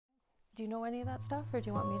Do you know any of that stuff, or do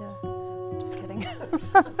you want me to? Just kidding.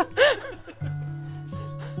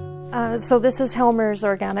 So this is Helmer's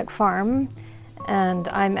Organic Farm, and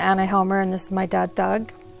I'm Anna Helmer, and this is my dad,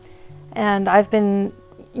 Doug. And I've been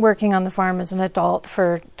working on the farm as an adult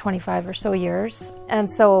for 25 or so years.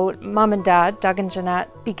 And so Mom and Dad, Doug and Jeanette,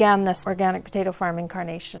 began this organic potato farm in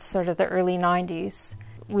Carnation, sort of the early 90s.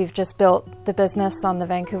 We've just built the business on the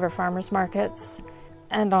Vancouver farmers markets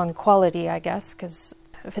and on quality, I guess, because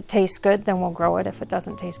if it tastes good, then we'll grow it. If it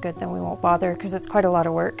doesn't taste good, then we won't bother, because it's quite a lot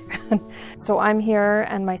of work. So I'm here,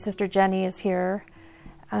 and my sister Jenny is here.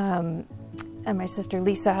 And my sister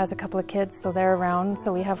Lisa has a couple of kids, so they're around.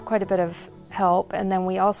 So we have quite a bit of help. And then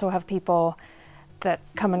we also have people that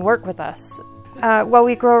come and work with us. Well,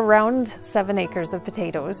 we grow around 7 acres of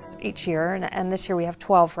potatoes each year, and this year we have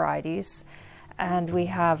 12 varieties. And we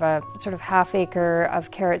have a sort of half acre of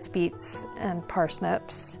carrots, beets, and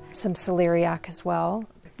parsnips, some celeriac as well.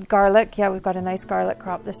 Garlic, yeah, we've got a nice garlic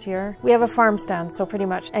crop this year. We have a farm stand, so pretty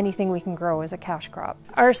much anything we can grow is a cash crop.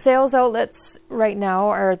 Our sales outlets right now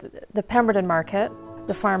are the Pemberton market,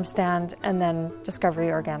 the farm stand, and then Discovery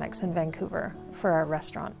Organics in Vancouver for our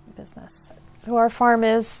restaurant business. So our farm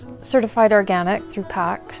is certified organic through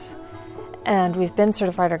PACS, and we've been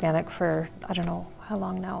certified organic for, I don't know, how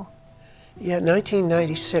long now? Yeah,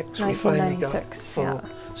 1996 we finally got full yeah.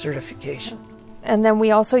 certification. And then we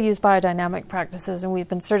also use biodynamic practices, and we've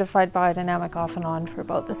been certified biodynamic off and on for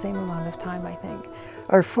about the same amount of time, I think.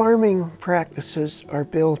 Our farming practices are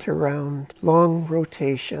built around long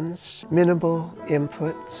rotations, minimal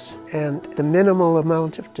inputs, and the minimal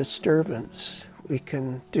amount of disturbance we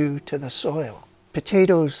can do to the soil.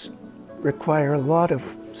 Potatoes require a lot of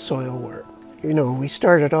soil work. You know, we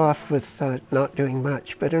started off with not doing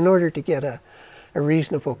much, but in order to get a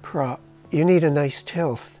reasonable crop, you need a nice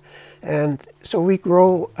tilth. And so we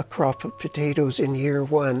grow a crop of potatoes in year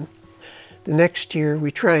 1. The next year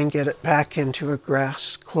we try and get it back into a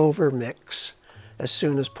grass clover mix as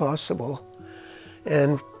soon as possible.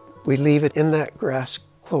 And we leave it in that grass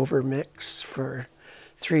clover mix for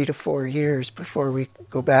 3 to 4 years before we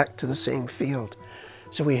go back to the same field.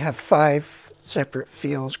 So we have 5 separate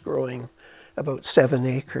fields growing about 7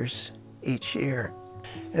 acres each year.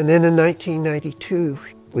 And then in 1992,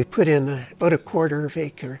 we put in about a 1/4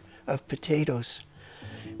 acre of potatoes.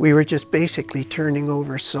 We were just basically turning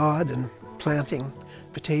over sod and planting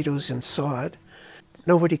potatoes in sod.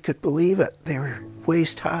 Nobody could believe it. They were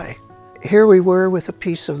waist high. Here we were with a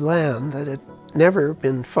piece of land that had never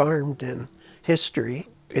been farmed in history.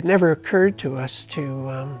 It never occurred to us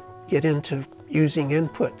to get into using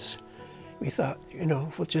inputs. We thought, you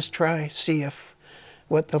know, we'll just try, see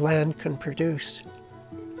what the land can produce.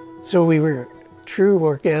 So we were true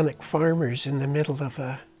organic farmers in the middle of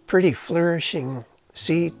a pretty flourishing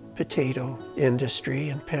seed potato industry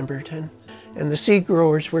in Pemberton. And the seed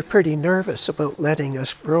growers were pretty nervous about letting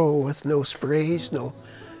us grow with no sprays, no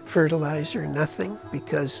fertilizer, nothing,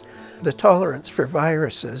 because the tolerance for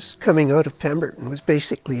viruses coming out of Pemberton was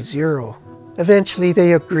basically 0. Eventually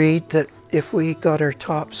they agreed that if we got our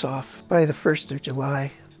tops off by the 1st of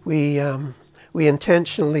July, we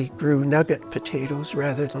intentionally grew nugget potatoes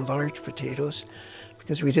rather than large potatoes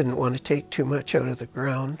because we didn't want to take too much out of the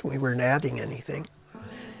ground. We weren't adding anything.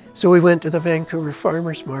 So we went to the Vancouver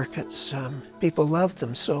farmers markets. People loved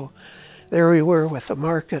them, so there we were with a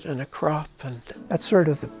market and a crop, and that's sort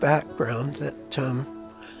of the background, that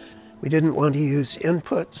we didn't want to use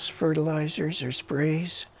inputs, fertilizers, or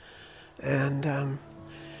sprays. And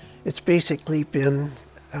it's basically been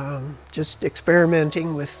just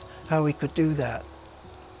experimenting with how we could do that.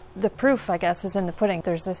 The proof, I guess, is in the pudding.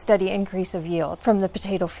 There's a steady increase of yield from the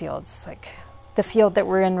potato fields. Like the field that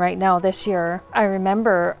we're in right now this year, I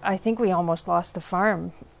remember, I think we almost lost the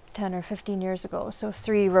farm 10 or 15 years ago. So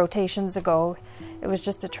 3 rotations ago, it was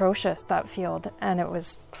just atrocious, that field. And it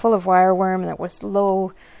was full of wireworm, and it was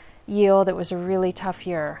low yield. It was a really tough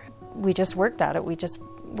year. We just worked at it. We just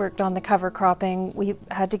worked on the cover cropping. We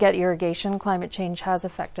had to get irrigation. Climate change has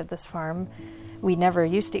affected this farm. We never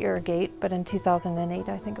used to irrigate, but in 2008,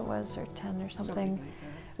 I think it was, or 10 or something,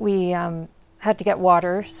 we had to get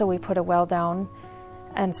water, so we put a well down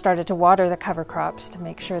and started to water the cover crops to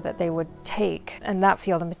make sure that they would take. And that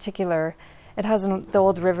field in particular, it has the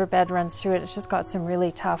old riverbed runs through it. It's just got some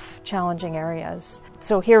really tough, challenging areas.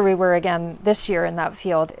 So here we were again this year in that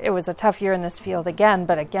field. It was a tough year in this field again,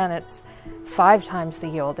 but again, it's 5 times the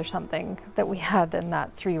yield or something that we had in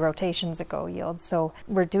that 3 rotations ago yield. So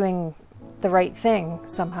we're doing the right thing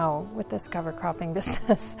somehow with this cover cropping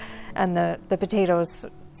business, and the potatoes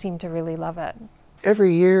seem to really love it.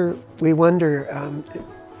 Every year we wonder,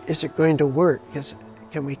 is it going to work?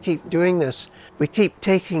 Can we keep doing this? We keep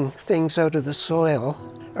taking things out of the soil.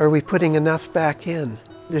 Are we putting enough back in?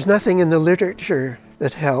 There's nothing in the literature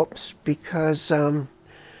that helps because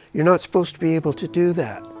you're not supposed to be able to do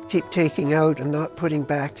that. Keep taking out and not putting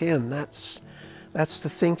back in. That's the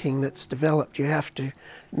thinking that's developed. You have to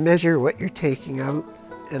measure what you're taking out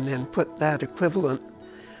and then put that equivalent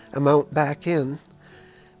amount back in,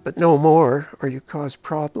 but no more, or you cause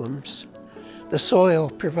problems. The soil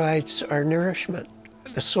provides our nourishment.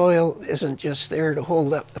 The soil isn't just there to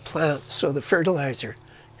hold up the plant so the fertilizer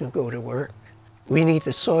can go to work. We need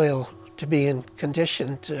the soil to be in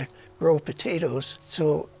condition to grow potatoes.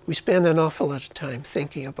 So we spend an awful lot of time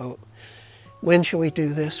thinking about when shall we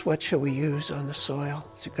do this? What shall we use on the soil?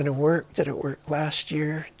 Is it going to work? Did it work last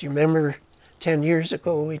year? Do you remember 10 years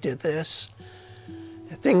ago we did this?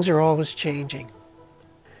 Things are always changing.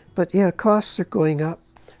 But yeah, costs are going up,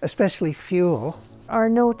 especially fuel. Our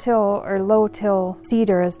no-till or low-till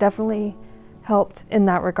seeder has definitely helped in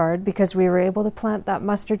that regard because we were able to plant that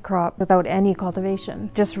mustard crop without any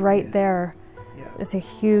cultivation. Just right there. It's a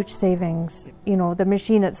huge savings. You know, the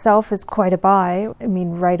machine itself is quite a buy. I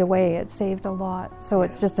mean, right away it saved a lot. So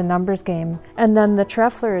it's just a numbers game. And then the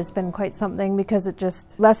Trefler has been quite something because it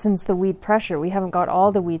just lessens the weed pressure. We haven't got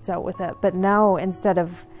all the weeds out with it. But now instead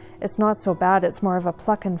of, it's not so bad, it's more of a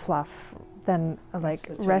pluck and fluff than a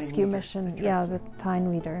rescue mission. Yeah, the tine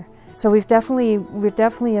weeder. So we're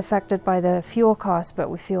definitely affected by the fuel cost, but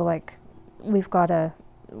we feel like we've got a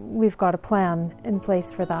plan in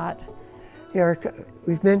place for that. Yeah,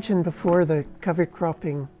 we've mentioned before the cover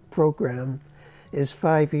cropping program is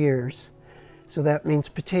 5 years. So that means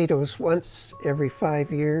potatoes once every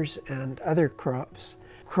 5 years and other crops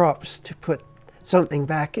to put something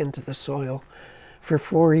back into the soil for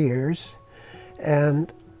 4 years.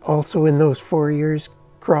 And also in those 4 years,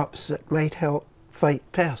 crops that might help fight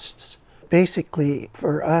pests. Basically,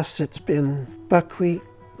 for us, it's been buckwheat,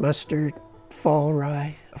 mustard, fall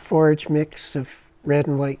rye, a forage mix of red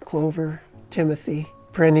and white clover, timothy,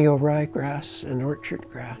 perennial ryegrass, and orchard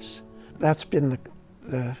grass. That's been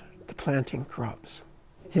the planting crops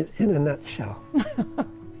in a nutshell.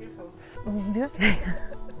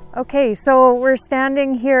 Okay, so we're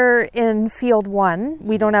standing here in field 1.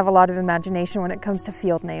 We don't have a lot of imagination when it comes to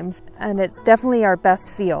field names, and it's definitely our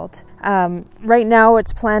best field. Right now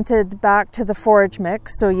it's planted back to the forage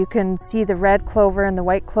mix, so you can see the red clover and the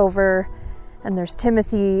white clover, and there's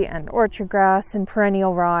timothy and orchard grass and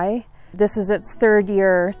perennial rye. This is its third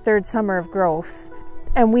summer of growth,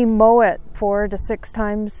 and we mow it 4 to 6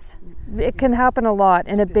 times. It can happen a lot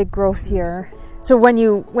in a big growth year. So when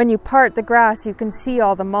you part the grass, you can see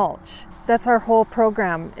all the mulch. That's our whole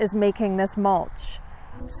program, is making this mulch.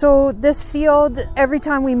 So this field, every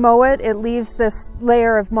time we mow it, it leaves this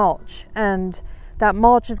layer of mulch, and that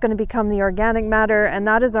mulch is going to become the organic matter, and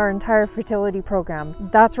that is our entire fertility program.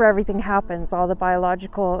 That's where everything happens. All the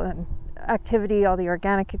biological activity, all the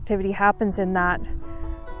organic activity happens in that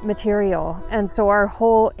material. And so our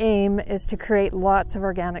whole aim is to create lots of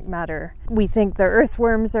organic matter. We think the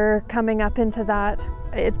earthworms are coming up into that.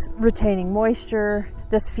 It's retaining moisture.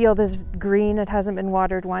 This field is green. It hasn't been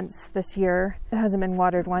watered once this year. It hasn't been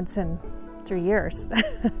watered once in 3 years.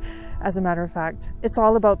 As a matter of fact, it's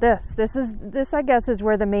all about this. This I guess is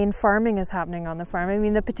where the main farming is happening on the farm. I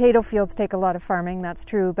mean, the potato fields take a lot of farming, that's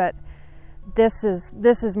true, but this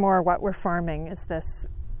is more what we're farming, is this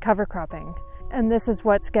cover cropping. And this is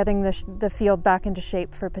what's getting the field back into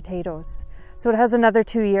shape for potatoes. So it has another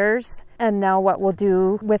 2 years, and now what we'll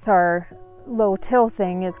do with our low till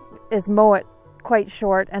thing is mow it quite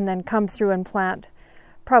short and then come through and plant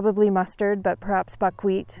probably mustard, but perhaps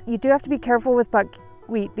buckwheat. You do have to be careful with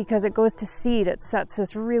buckwheat because it goes to seed. It sets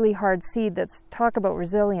this really hard seed that's, talk about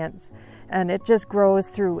resilience, and it just grows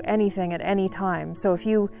through anything at any time. So if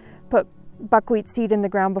you put buckwheat seed in the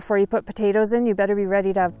ground before you put potatoes in, you better be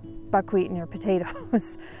ready to have buckwheat in your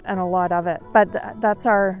potatoes and a lot of it. But that's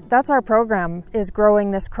our program, is growing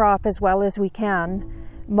this crop as well as we can,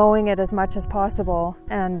 mowing it as much as possible,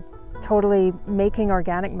 and totally making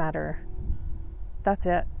organic matter. That's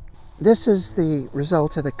it. This is the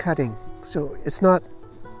result of the cutting. So it's not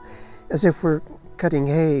as if we're cutting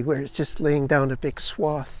hay where it's just laying down a big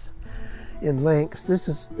swath in lengths. This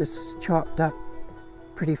is chopped up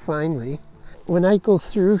pretty finely. When I go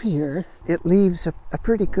through here, it leaves a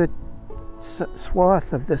pretty good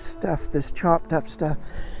swath of this stuff, this chopped up stuff,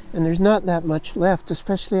 and there's not that much left,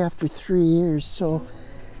 especially after 3 years, so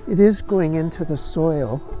it is going into the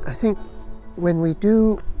soil. I think when we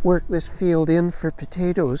do work this field in for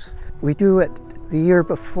potatoes, we do it the year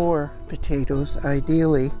before potatoes,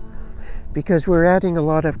 ideally, because we're adding a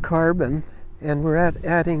lot of carbon And we're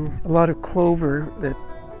adding a lot of clover that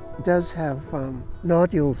does have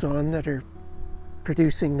nodules on that are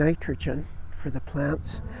producing nitrogen for the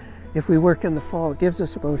plants. If we work in the fall, it gives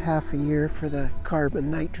us about half a year for the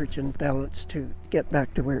carbon-nitrogen balance to get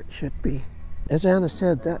back to where it should be. As Anna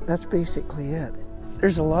said, that's basically it.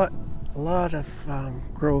 There's a lot of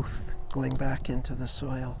growth going back into the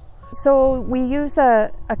soil. So we use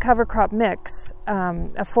a cover crop mix,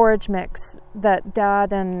 a forage mix that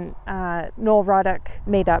Dad and Noel Roddick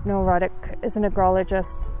made up. Noel Roddick is an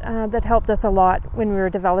agrologist that helped us a lot when we were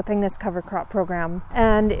developing this cover crop program.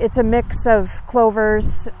 And it's a mix of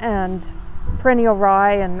clovers and perennial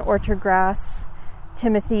rye and orchard grass,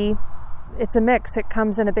 timothy. It's a mix. It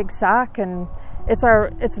comes in a big sack, and it's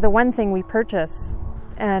the one thing we purchase,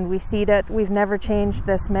 and we seed it. We've never changed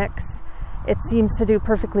this mix. It seems to do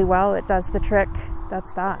perfectly well. It does the trick.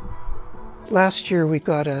 That's that. Last year we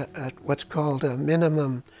got what's called a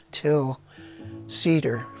minimum till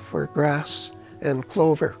seeder for grass and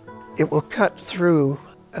clover. It will cut through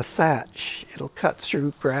a thatch. It'll cut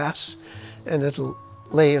through grass and it'll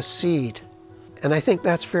lay a seed. And I think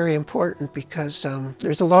that's very important because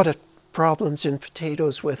there's a lot of problems in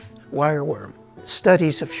potatoes with wireworm.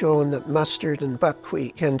 Studies have shown that mustard and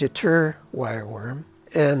buckwheat can deter wireworm.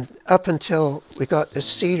 And up until we got this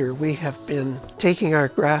seeder, we have been taking our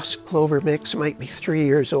grass clover mix, might be 3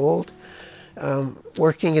 years old,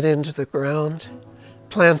 working it into the ground,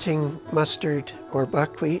 planting mustard or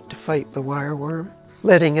buckwheat to fight the wireworm,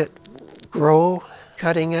 letting it grow,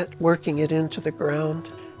 cutting it, working it into the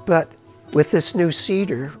ground. But with this new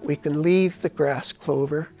seeder, we can leave the grass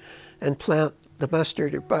clover and plant the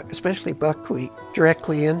mustard, or especially buckwheat,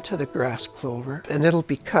 directly into the grass clover, and it'll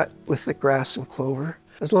be cut with the grass and clover.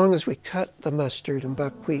 As long as we cut the mustard and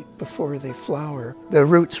buckwheat before they flower, the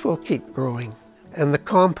roots will keep growing. And the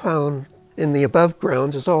compound in the above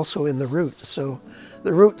ground is also in the roots, so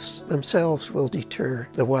the roots themselves will deter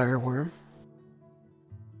the wireworm.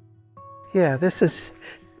 Yeah, this is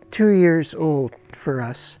 2 years old for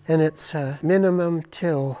us, and it's a minimum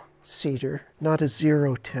till seeder, not a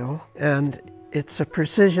zero till, and it's a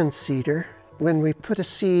precision seeder. When we put a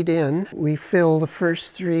seed in, we fill the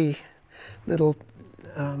first 3 little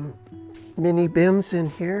mini bins in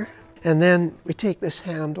here, and then we take this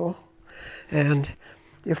handle, and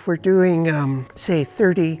if we're doing say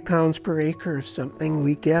 30 pounds per acre of something,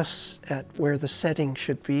 we guess at where the setting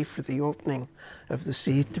should be for the opening of the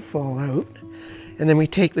seed to fall out. And then we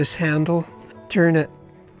take this handle, turn it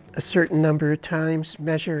a certain number of times,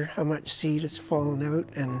 measure how much seed has fallen out,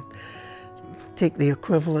 and take the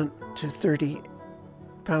equivalent to 30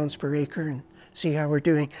 pounds per acre and see how we're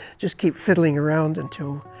doing. Just keep fiddling around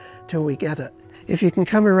until we get it. If you can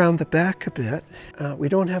come around the back a bit, we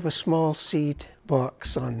don't have a small seed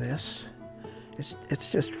box on this.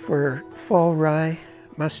 It's just for fall rye,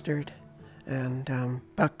 mustard, and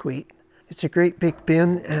buckwheat. It's a great big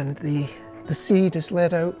bin, and the seed is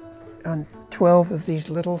let out on 12 of these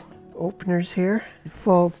little openers here. It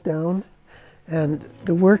falls down, and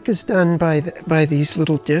the work is done by these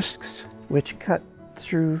little discs which cut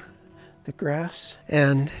through the grass,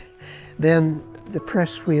 and then the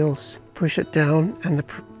press wheels push it down, and the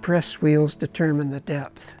press wheels determine the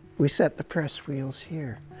depth. We set the press wheels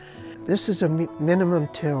here. This is a minimum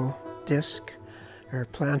till disc or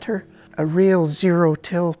planter, a real zero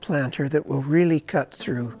till planter that will really cut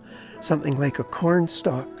through something like a corn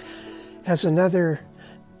stalk. Has another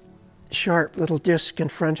sharp little disc in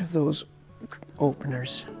front of those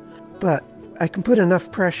openers. But I can put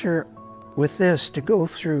enough pressure with this to go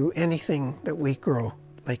through anything that we grow,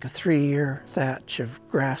 like a 3-year thatch of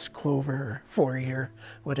grass clover or 4-year,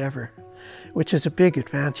 whatever, which is a big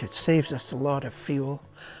advantage. Saves us a lot of fuel,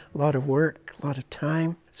 a lot of work, a lot of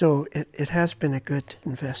time. So it has been a good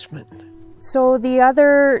investment. So the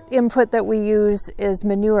other input that we use is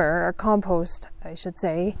manure, or compost, I should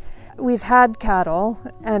say. We've had cattle,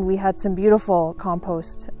 and we had some beautiful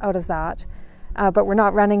compost out of that, but we're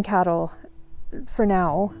not running cattle for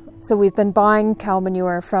now. So we've been buying cow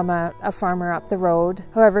manure from a farmer up the road.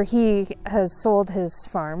 However, he has sold his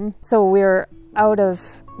farm, so we're out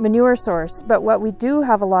of manure source. But what we do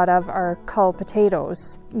have a lot of are cull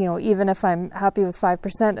potatoes. You know, even if I'm happy with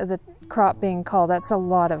 5% of the crop being cull, that's a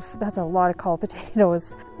lot of cull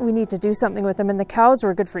potatoes. We need to do something with them, and the cows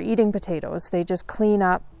were good for eating potatoes. They just clean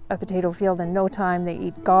up a potato field in no time. They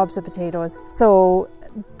eat gobs of potatoes. So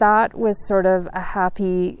that was sort of a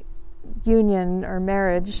happy union or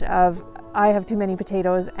marriage of, I have too many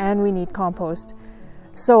potatoes and we need compost.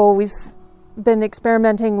 So we've been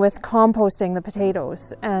experimenting with composting the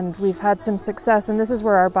potatoes, and we've had some success, and this is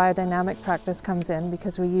where our biodynamic practice comes in,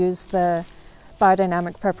 because we use the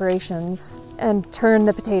biodynamic preparations and turn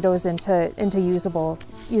the potatoes into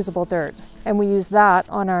usable dirt. And we use that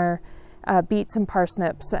on our beets and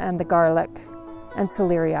parsnips and the garlic and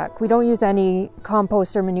celeriac. We don't use any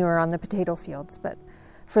compost or manure on the potato fields, but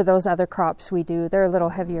for those other crops we do. They're a little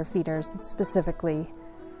heavier feeders specifically,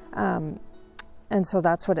 and so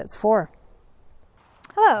that's what it's for.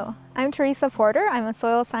 Hello, I'm Teresa Porter. I'm a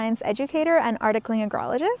soil science educator and articling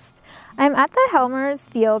agrologist. I'm at the Helmer's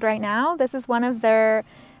field right now. This is one of their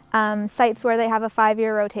sites where they have a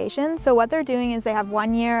 5-year rotation. So what they're doing is they have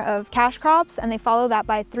 1 year of cash crops and they follow that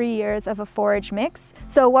by 3 years of a forage mix.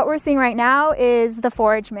 So what we're seeing right now is the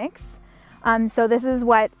forage mix. So this is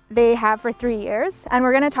what they have for 3 years, and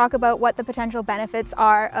we're going to talk about what the potential benefits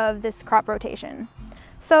are of this crop rotation.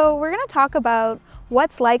 So we're going to talk about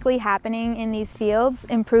what's likely happening in these fields,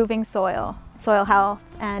 improving soil health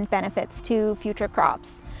and benefits to future crops.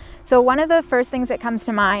 So one of the first things that comes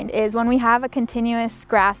to mind is when we have a continuous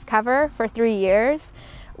grass cover for 3 years,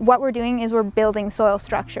 what we're doing is we're building soil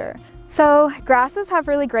structure. So grasses have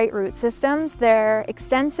really great root systems. They're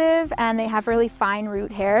extensive and they have really fine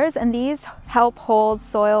root hairs, and these help hold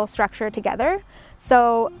soil structure together.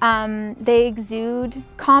 So they exude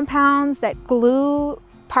compounds that glue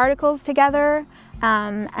particles together,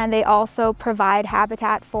 and they also provide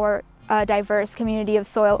habitat for a diverse community of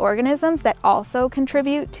soil organisms that also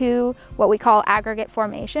contribute to what we call aggregate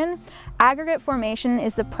formation. Aggregate formation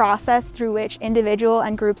is the process through which individual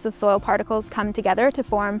and groups of soil particles come together to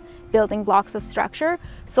form building blocks of structure.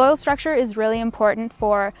 Soil structure is really important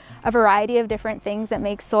for a variety of different things that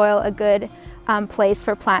make soil a good place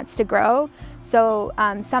for plants to grow. So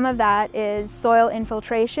some of that is soil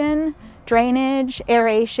infiltration, drainage,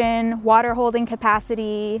 aeration, water holding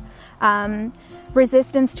capacity,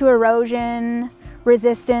 resistance to erosion,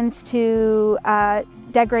 resistance to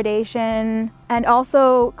degradation, and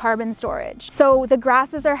also carbon storage. So the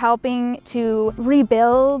grasses are helping to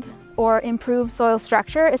rebuild or improve soil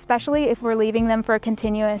structure, especially if we're leaving them for a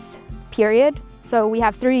continuous period. So we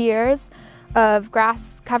have 3 years of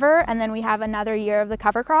grass cover, and then we have another year of the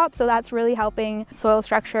cover crop. So that's really helping soil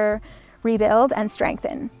structure rebuild and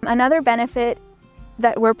strengthen. Another benefit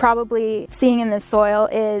that we're probably seeing in this soil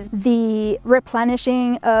is the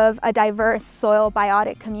replenishing of a diverse soil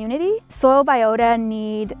biotic community. Soil biota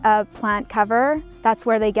need a plant cover. That's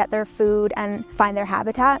where they get their food and find their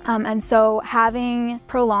habitat. And so having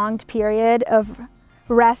prolonged period of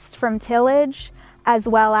rest from tillage as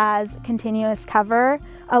well as continuous cover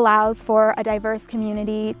allows for a diverse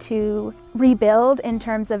community to rebuild in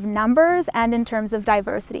terms of numbers and in terms of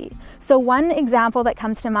diversity. So one example that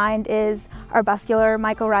comes to mind is arbuscular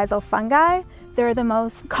mycorrhizal fungi. They're the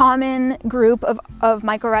most common group of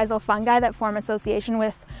mycorrhizal fungi that form association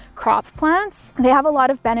with crop plants. They have a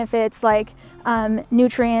lot of benefits like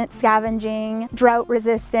nutrient scavenging, drought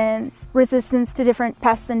resistance, resistance to different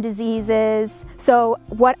pests and diseases. So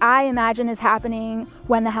what I imagine is happening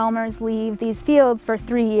when the Helmers leave these fields for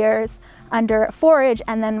 3 years under forage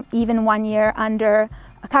and then even 1 year under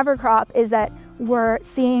a cover crop is that we're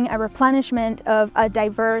seeing a replenishment of a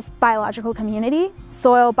diverse biological community.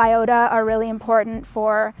 Soil biota are really important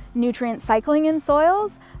for nutrient cycling in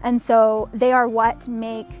soils, and so they are what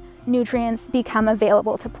make nutrients become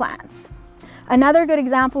available to plants. Another good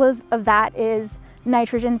example of that is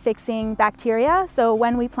nitrogen-fixing bacteria. So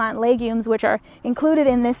when we plant legumes, which are included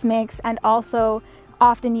in this mix and also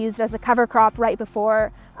often used as a cover crop right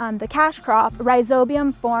before the cash crop,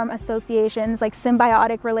 rhizobium form associations like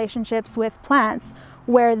symbiotic relationships with plants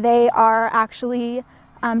where they are actually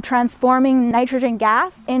transforming nitrogen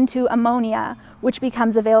gas into ammonia, which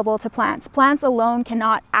becomes available to plants. Plants alone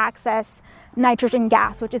cannot access nitrogen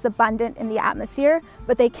gas, which is abundant in the atmosphere,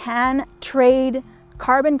 but they can trade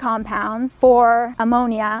carbon compounds for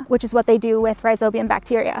ammonia, which is what they do with rhizobium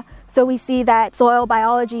bacteria. So we see that soil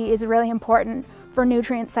biology is really important for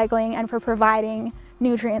nutrient cycling and for providing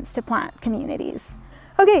nutrients to plant communities.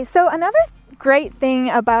 Okay, so another great thing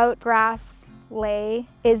about grass lay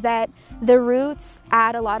is that the roots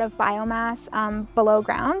add a lot of biomass below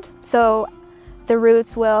ground. So the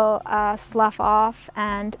roots will slough off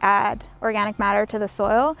and add organic matter to the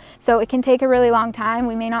soil. So it can take a really long time.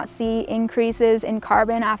 We may not see increases in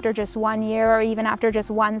carbon after just 1 year or even after just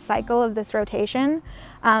one cycle of this rotation.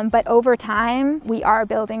 But over time, we are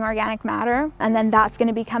building organic matter, and then that's going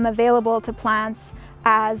to become available to plants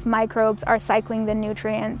as microbes are cycling the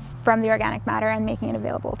nutrients from the organic matter and making it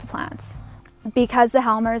available to plants. Because the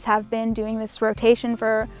Helmers have been doing this rotation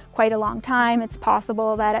for quite a long time, it's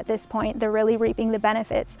possible that at this point they're really reaping the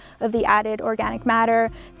benefits of the added organic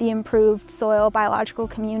matter, the improved soil biological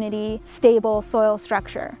community, stable soil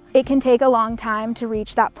structure. It can take a long time to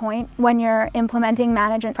reach that point when you're implementing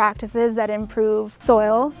management practices that improve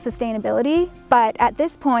soil sustainability. But at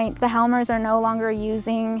this point, the Helmers are no longer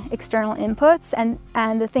using external inputs,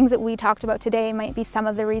 and the things that we talked about today might be some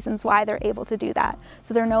of the reasons why they're able to do that.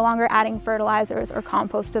 So they're no longer adding fertilizers or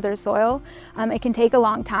compost to their soil. It can take a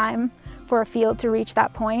long time for a field to reach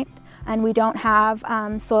that point, and we don't have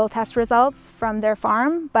soil test results from their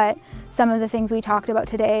farm, but some of the things we talked about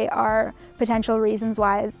today are potential reasons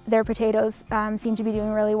why their potatoes seem to be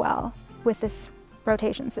doing really well with this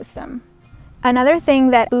rotation system. Another thing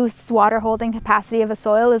that boosts water holding capacity of a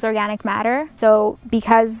soil is organic matter. So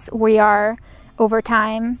because we are over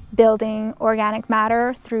time building organic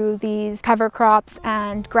matter through these cover crops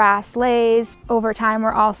and grass lays, over time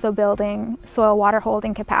we're also building soil water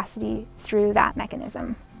holding capacity through that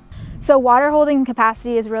mechanism. So water holding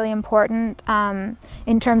capacity is really important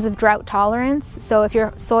in terms of drought tolerance. So if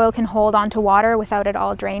your soil can hold on to water without it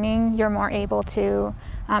all draining, you're more able to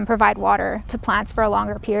provide water to plants for a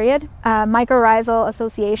longer period. Mycorrhizal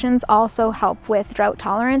associations also help with drought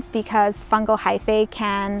tolerance because fungal hyphae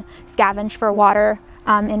can scavenge for water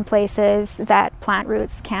in places that plant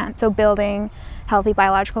roots can't. So building healthy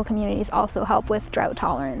biological communities also help with drought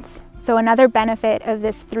tolerance. So another benefit of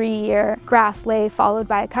this 3-year grass lay followed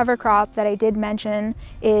by a cover crop that I did mention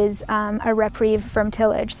is a reprieve from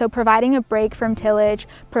tillage. So providing a break from tillage,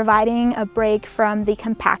 providing a break from the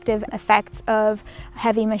compactive effects of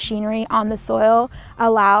heavy machinery on the soil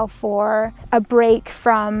allow for a break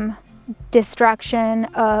from destruction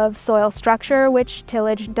of soil structure, which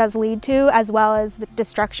tillage does lead to, as well as the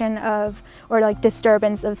destruction of, or like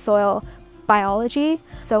disturbance of soil biology.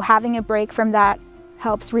 So having a break from that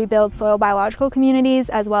helps rebuild soil biological communities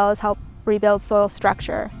as well as help rebuild soil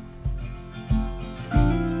structure.